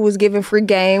Soraya, who was giving free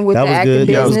game with the acting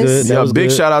business. That was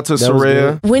big shout out to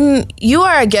Soraya. When you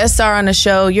are a guest star on a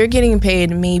show, you're getting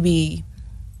paid maybe,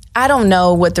 I don't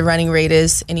know what the running rate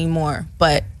is anymore,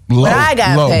 but what I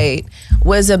got paid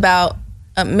was about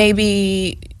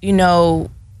maybe, you know,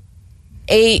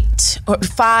 8 or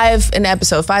 5 an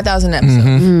episode, 5,000 an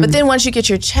episode. But then once you get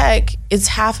your check, it's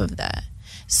half of that.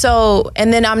 So,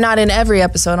 and then I'm not in every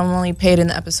episode. I'm only paid in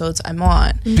the episodes I'm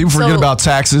on. People forget about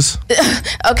taxes.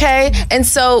 Okay, and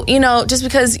so, you know, just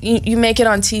because you make it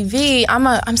on TV, I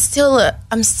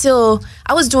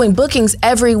was doing bookings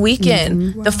every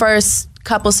weekend the first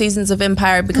couple seasons of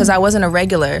Empire because I wasn't a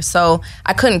regular, so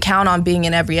I couldn't count on being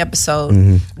in every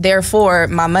episode. Therefore,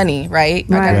 my money, right? I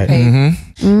got paid.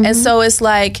 And so it's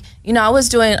like, you know, I was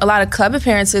doing a lot of club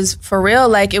appearances for real.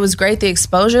 Like, it was great, the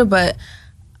exposure, but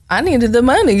I needed the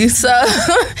money. So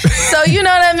you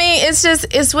know what I mean?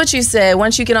 It's what you said.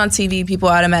 Once you get on TV, people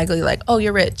automatically like, oh,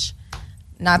 you're rich.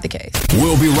 Not the case.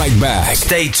 We'll be right back.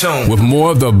 Stay tuned with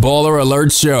more of the Baller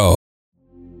Alert Show.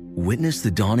 Witness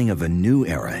the dawning of a new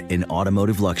era in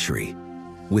automotive luxury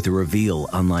with a reveal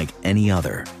unlike any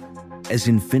other as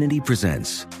Infiniti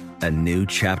presents a new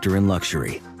chapter in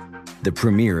luxury, the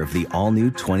premiere of the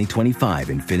all-new 2025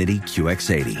 Infiniti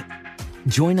QX80.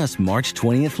 Join us March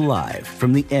 20th live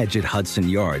from the Edge at Hudson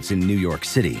Yards in New York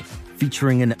City,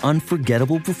 featuring an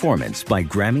unforgettable performance by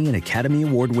Grammy and Academy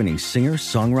Award-winning singer,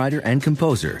 songwriter, and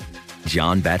composer,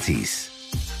 John Batiste.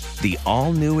 The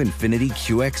all-new Infiniti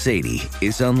QX80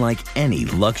 is unlike any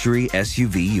luxury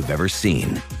SUV you've ever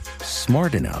seen.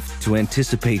 Smart enough to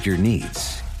anticipate your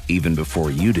needs, even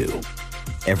before you do.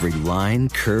 Every line,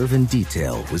 curve, and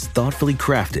detail was thoughtfully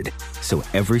crafted, so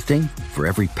everything for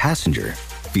every passenger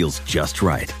feels just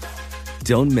right.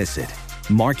 Don't miss it.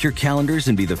 Mark your calendars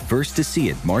and be the first to see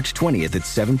it March 20th at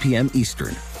 7 p.m.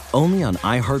 Eastern, only on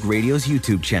iHeartRadio's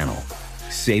YouTube channel.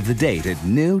 Save the date at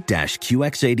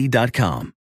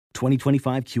new-QX80.com.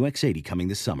 2025 QX80 coming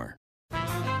this summer.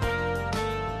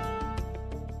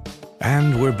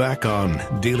 And we're back on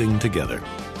Dealing Together,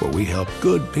 where we help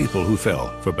good people who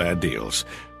fell for bad deals.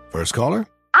 First caller?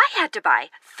 I had to buy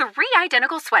 3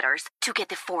 identical sweaters to get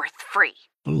the 4th free.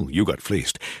 Ooh, you got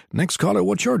fleeced. Next caller,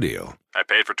 what's your deal? I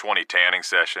paid for 20 tanning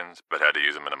sessions, but had to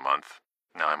use them in a month.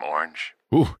 Now I'm orange.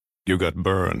 Ooh, you got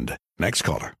burned. Next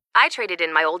caller. I traded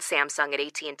in my old Samsung at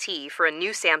AT&T for a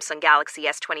new Samsung Galaxy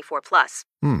S24 Plus.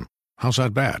 How's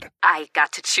that bad? I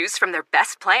got to choose from their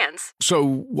best plans. So,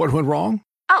 what went wrong?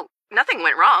 Oh, nothing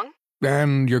went wrong.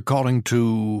 And you're calling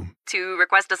to... To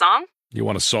request a song? You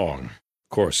want a song.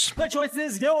 Of course. The choice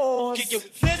is yours.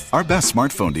 Our best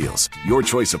smartphone deals. Your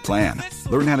choice of plan.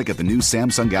 Learn how to get the new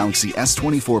Samsung Galaxy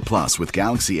S24 Plus with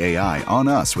Galaxy AI on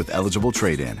us with eligible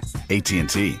trade-in.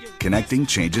 AT&T. Connecting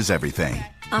changes everything.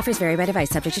 Offers vary by device,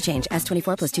 subject to change.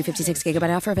 S24 plus 256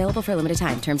 gigabyte offer available for a limited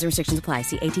time. Terms and restrictions apply.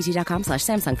 See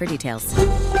att.com/Samsung for details.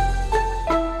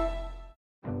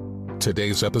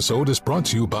 Today's episode is brought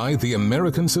to you by the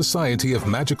American Society of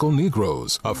Magical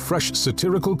Negroes, a fresh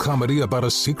satirical comedy about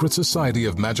a secret society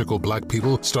of magical black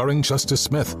people starring Justice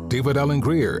Smith, David Allen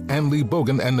Greer, Ann Lee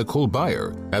Bogan, and Nicole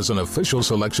Byer. As an official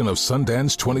selection of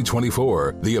Sundance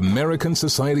 2024, the American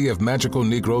Society of Magical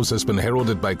Negroes has been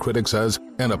heralded by critics as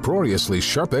an uproariously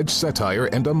sharp-edged satire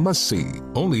and a must-see.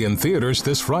 Only in theaters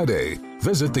this Friday.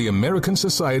 Visit the American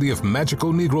Society of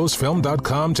Magical Negroes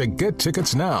Film.com to get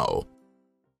tickets now.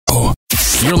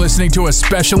 You're listening to a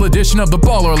special edition of the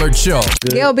Baller Alert Show.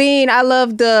 Gail Bean, I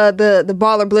love the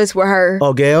Baller Blitz with her.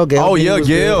 Oh, Gail. Oh, yeah,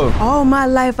 Gail. All my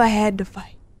life I had to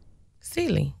fight.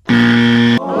 Celie.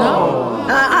 No.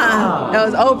 That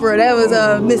was Oprah. That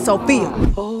was Miss Sophia.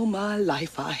 All my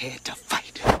life I had to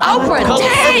fight. Oprah,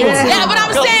 dang! Yeah, but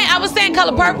I was saying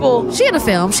Color Purple. She in the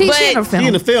film. She in her film. She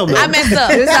in the film, though. I messed up.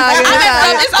 It's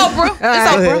Oprah. It's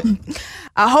Oprah.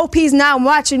 I hope he's not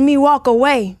watching me walk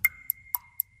away.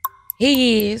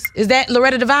 He is. Is that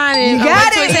Loretta Devine? You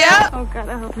got it, yeah. Oh, God,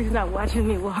 I hope he's not watching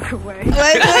me walk away. You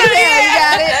got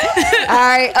it. All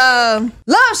right.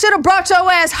 Love should have brought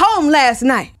your ass home last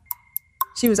night.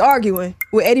 She was arguing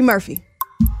with Eddie Murphy.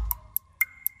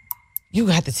 You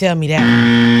got to tell me that.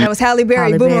 That was Halle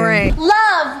Berry, Boomerang.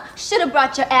 Love should have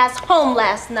brought your ass home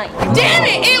last night. Damn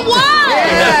it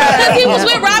was! Because he was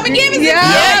with Robin Givens. Yeah.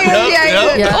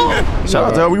 Shout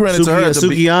out to her. We ran into her at the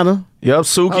Sukiana. Yep,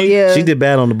 Suki. Oh, yeah. She did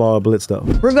bad on the Baller Blitz, though.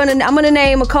 I'm gonna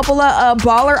name a couple of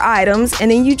baller items, and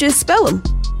then you just spell them.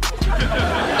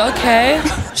 Okay.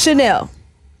 Chanel.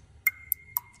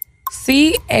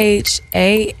 CHANEL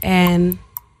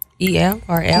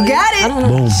or L. Got it. I don't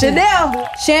know. Boom. Chanel.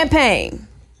 Champagne.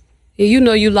 Yeah, you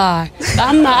know you lie.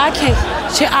 I'm not. I can't.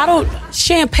 I don't.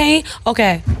 Champagne.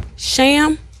 Okay.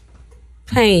 Champagne.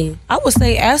 I would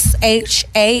say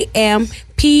SHAMPAINE.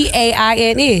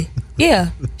 Yeah.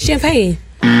 Champagne.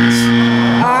 All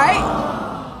right.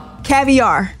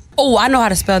 Caviar. Oh, I know how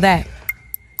to spell that.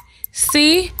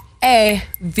 CAVIER.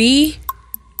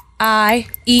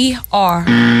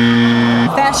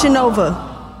 Fashion Nova.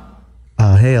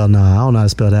 Oh, hell no. I don't know how to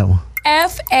spell that one.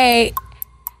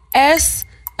 FAS.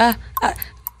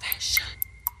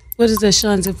 What is the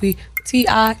shuns if we TION?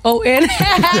 I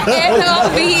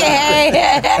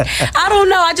don't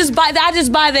know. I just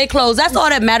buy their clothes. That's all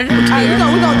that matters. All right, we're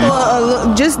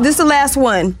gonna throw this is the last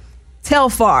one.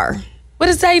 Telfar. What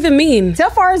does that even mean?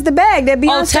 Telfar is the bag that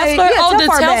Beyonce. The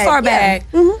Telfar bag.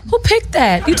 Yeah. Mm-hmm. Who picked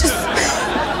that? You just.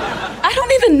 I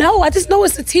don't even know. I just know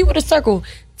it's a T with a circle.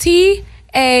 TALFAR.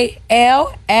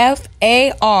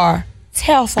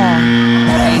 Telfar.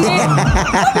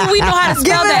 We know how to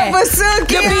spell that.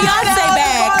 The Beyonce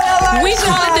bag. We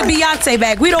call it the Beyonce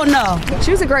bag. We don't know.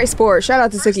 She was a great sport. Shout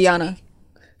out to Sukiana.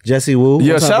 Jesse Wu.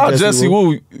 Yeah, shout out Jesse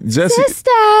Wu.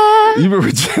 Sister. You remember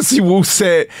Jesse Wu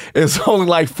said it's only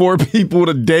like 4 people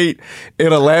to date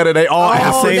in Atlanta. They all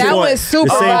have that was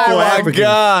super Oh my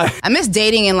God. I miss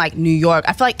dating in like New York.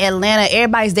 I feel like Atlanta,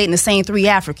 everybody's dating the same 3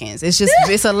 Africans. It's just,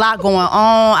 it's a lot going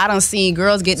on. I done seen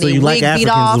girls getting So their you like wig beat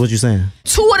Africans off. is what you're saying?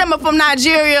 2 of them are from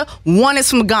Nigeria. 1 is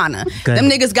from Ghana. Okay. Them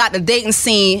niggas got the dating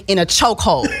scene in a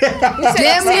chokehold. Them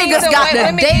niggas So got the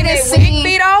women dating get their scene. wig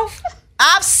beat off?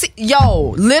 I've seen,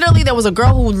 literally there was a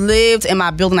girl who lived in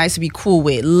my building I used to be cool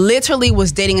with. Literally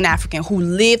was dating an African who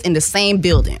lived in the same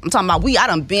building. I'm talking about I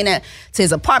done been to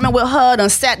his apartment with her, done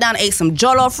sat down, ate some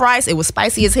jollof rice. It was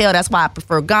spicy as hell. That's why I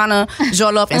prefer Ghana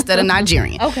jollof instead of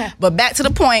Nigerian. Okay. But back to the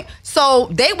point. So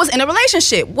they was in a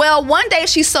relationship. Well, one day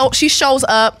she shows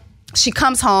up, she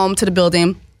comes home to the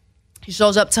building. He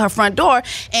shows up to her front door,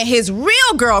 and his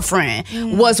real girlfriend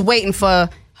was waiting for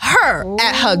her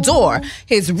at her door.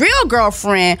 His real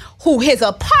girlfriend, who his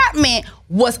apartment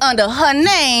was under her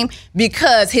name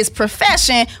because his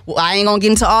profession, well, I ain't gonna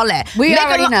get into all that. We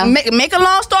already know. Make a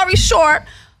long story short,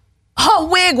 her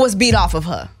wig was beat off of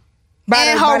her.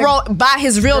 By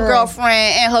his real girlfriend,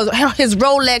 and his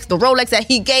Rolex, the Rolex that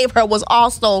he gave her was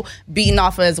also beaten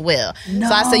off her as well. No.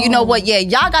 So I said, you know what? Yeah,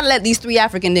 y'all gotta let these 3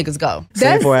 African niggas go.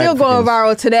 That's still going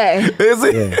viral today. Is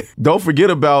it? Yeah. Don't forget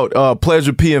about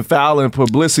Pleasure P and Fallon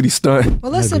publicity stunt.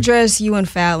 Well, let's address you and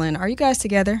Fallon. Are you guys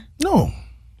together? No.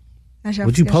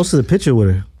 But you posted a picture with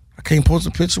her. I can't post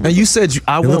a picture with And her. you said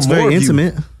I It want looks more very of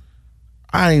intimate. you.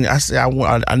 I said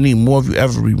I need more of you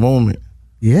every moment.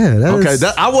 Yeah,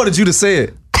 I wanted you to say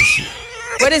it.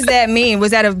 What does that mean?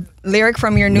 Was that a lyric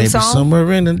from your new Maybe song?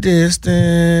 somewhere in the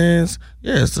distance.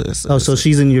 Yeah, so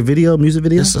she's in your music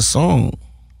video? It's a song.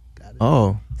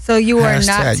 Oh. So you are not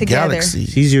Hashtag together. Galaxy.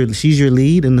 She's your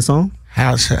lead in the song?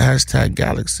 Hashtag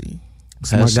Galaxy.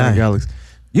 Smart guy. Galaxy.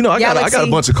 You know, I got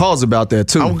a bunch of calls about that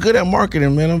too. I'm good at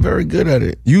marketing, man. I'm very good at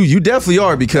it. You definitely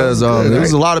are because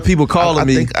there's a lot of people calling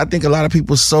me. I think a lot of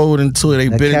people sold into it. They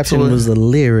That bit caption into it. was a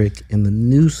lyric in the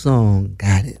new song.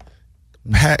 Got it.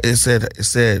 It said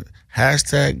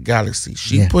hashtag Galaxy.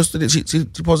 She posted it. She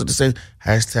posted to say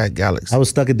hashtag Galaxy. I was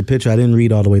stuck at the picture. I didn't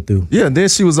read all the way through. Yeah, and then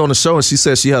she was on the show and she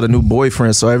said she had a new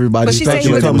boyfriend, so everybody. But she said he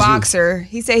was a it was you. boxer.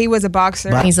 He said he was a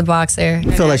boxer. He's a boxer.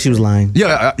 I felt like she was lying.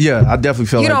 Yeah, I definitely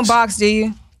felt You like don't box, do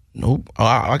you? Nope.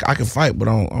 I can fight, but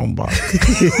I don't box.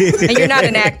 And you're not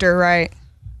an actor, right?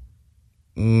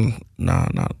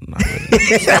 Not really.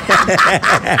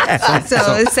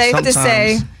 So it's safe to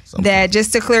say that,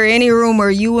 just to clear any rumor,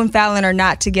 you and Fallon are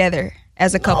not together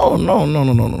as a couple. Oh,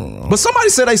 no. But somebody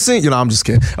said they seen, I'm just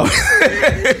kidding.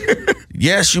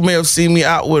 Yes, you may have seen me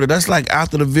out with her. That's like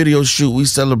after the video shoot, we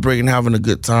celebrating, having a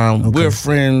good time. Okay. We're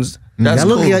friends. That's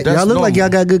y'all cool. y'all look like y'all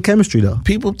got good chemistry though.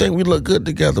 People think we look good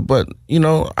together, but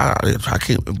I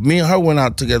can't. Me and her went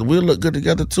out together. We look good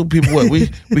together too. People, what we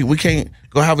can't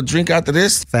go have a drink after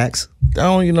this? Facts. I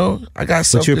got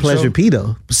self-control. But you're Pleasure P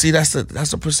though. But see, that's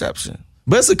a perception.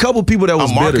 But it's a couple people that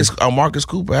was Marcus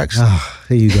Cooper, actually.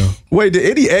 Here you go. Wait,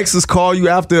 did any exes call you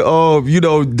after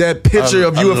that picture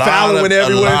of you and Fallon went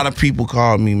everywhere? A lot of people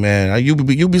called me, man. You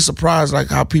be surprised like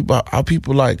how people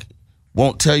like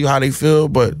won't tell you how they feel,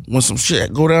 but when some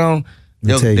shit go down,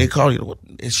 they call you.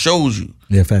 It shows you.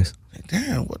 Yeah, facts. Like,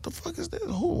 damn, what the fuck is this?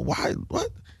 Who? Why? What?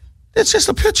 It's just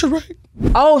a picture, right?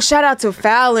 Oh, shout out to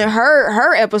Fallon.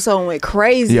 Her episode went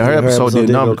crazy. Yeah, her episode did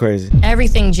go crazy.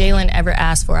 Everything Jalen ever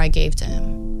asked for, I gave to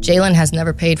him. Jalen has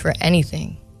never paid for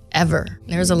anything, ever.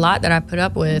 There's a lot that I put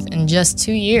up with in just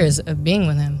 2 years of being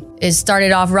with him. It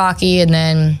started off rocky and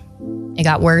then it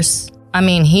got worse. I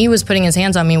mean, he was putting his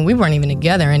hands on me and we weren't even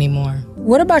together anymore.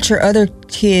 What about your other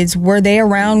kids? Were they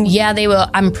around? Yeah, they were.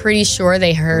 I'm pretty sure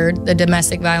they heard the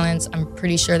domestic violence. I'm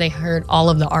pretty sure they heard all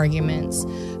of the arguments.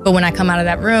 But when I come out of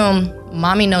that room,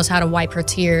 mommy knows how to wipe her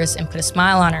tears and put a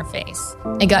smile on her face.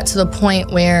 It got to the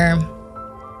point where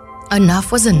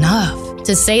enough was enough.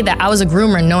 To say that I was a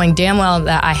groomer knowing damn well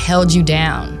that I held you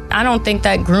down. I don't think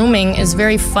that grooming is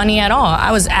very funny at all.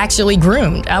 I was actually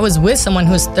groomed. I was with someone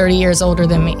who was 30 years older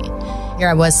than me. Here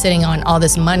I was sitting on all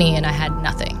this money and I had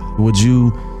nothing. Would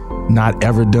you not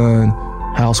ever done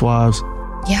Housewives?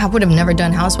 Yeah, I would have never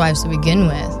done Housewives to begin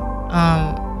with.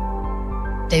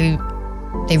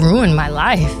 They ruined my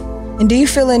life. And do you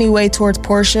feel any way towards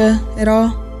Portia at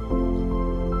all?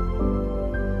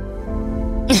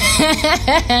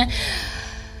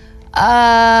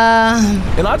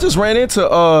 And I just ran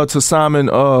into Simon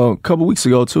a couple weeks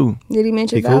ago too. Did he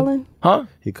mention Fallon? Huh?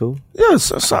 He cool?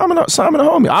 Yes, Simon a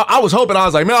homie. I was hoping, I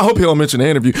was like, man, I hope he don't mention the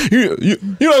interview. You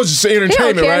know, it's just entertainment, He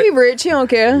don't care. right? He rich. He don't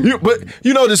care. But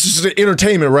this is just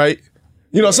entertainment, right?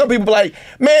 Some people be like,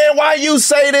 man, why you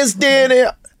say this then?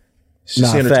 It's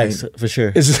just facts, for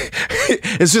sure.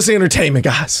 It's just entertainment,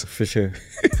 guys. For sure.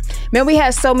 Man, we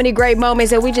had so many great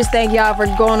moments, and we just thank y'all for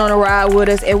going on a ride with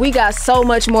us. And we got so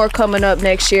much more coming up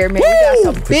next year, man. We got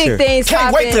some big things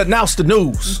Can't popping. wait to announce the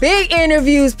news. Big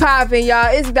interviews popping,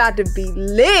 y'all. It's about to be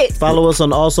lit. Follow us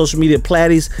on all social media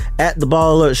platties at The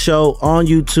Baller Alert Show on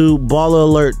YouTube, Baller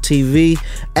Alert TV,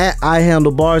 at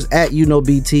iHandleBars, at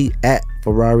BT, at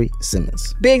Ferrari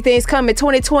Simmons. Big things coming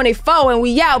 2024, and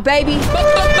we out, baby.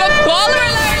 Baller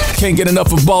Alert! Can't get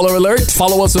enough of Baller Alert?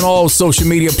 Follow us on all social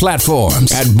media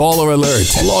platforms at Baller Alert.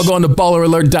 Log on to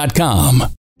balleralert.com.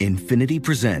 Infiniti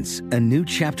presents a new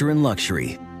chapter in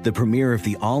luxury, the premiere of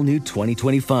the all-new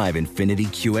 2025 Infiniti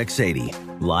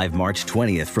QX80, live March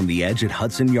 20th from the Edge at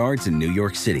Hudson Yards in New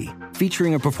York City,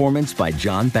 featuring a performance by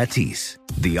John Batiste.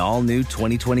 The all-new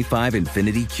 2025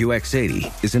 Infiniti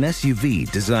QX80 is an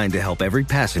SUV designed to help every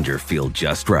passenger feel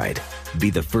just right. Be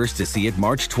the first to see it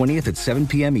March 20th at 7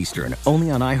 p.m. Eastern,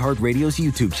 only on iHeartRadio's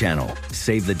YouTube channel.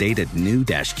 Save the date at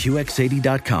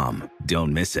new-QX80.com.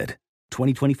 Don't miss it.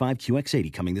 2025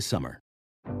 QX80 coming this summer.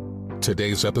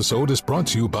 Today's episode is brought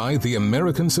to you by the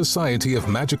American Society of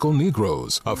Magical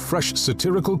Negroes, a fresh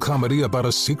satirical comedy about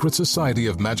a secret society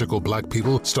of magical black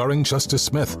people starring Justice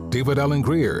Smith, David Allen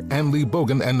Greer, Ann Lee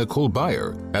Bogan, and Nicole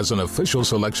Byer. As an official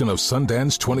selection of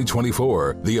Sundance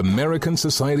 2024, the American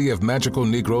Society of Magical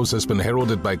Negroes has been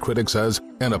heralded by critics as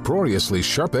an uproariously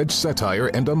sharp-edged satire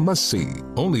and a must-see.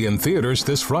 Only in theaters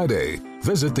this Friday.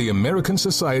 Visit the American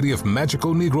Society of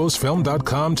Magical Negroes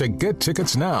Film.com to get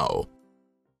tickets now.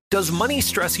 Does money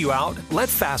stress you out? Let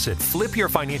Facet flip your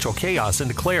financial chaos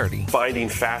into clarity. Finding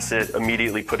Facet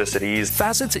immediately put us at ease.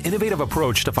 Facet's innovative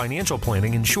approach to financial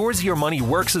planning ensures your money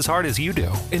works as hard as you do,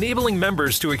 enabling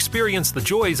members to experience the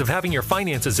joys of having your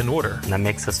finances in order. And that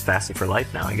makes us Facet for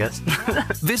life now, I guess.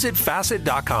 Visit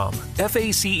Facet.com,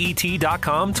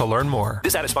 FACET.com to learn more.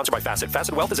 This ad is sponsored by Facet.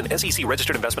 Facet Wealth is an SEC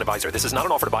registered investment advisor. This is not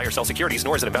an offer to buy or sell securities,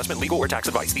 nor is it investment, legal, or tax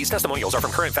advice. These testimonials are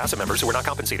from current Facet members who are not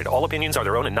compensated. All opinions are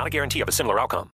their own and not a guarantee of a similar outcome.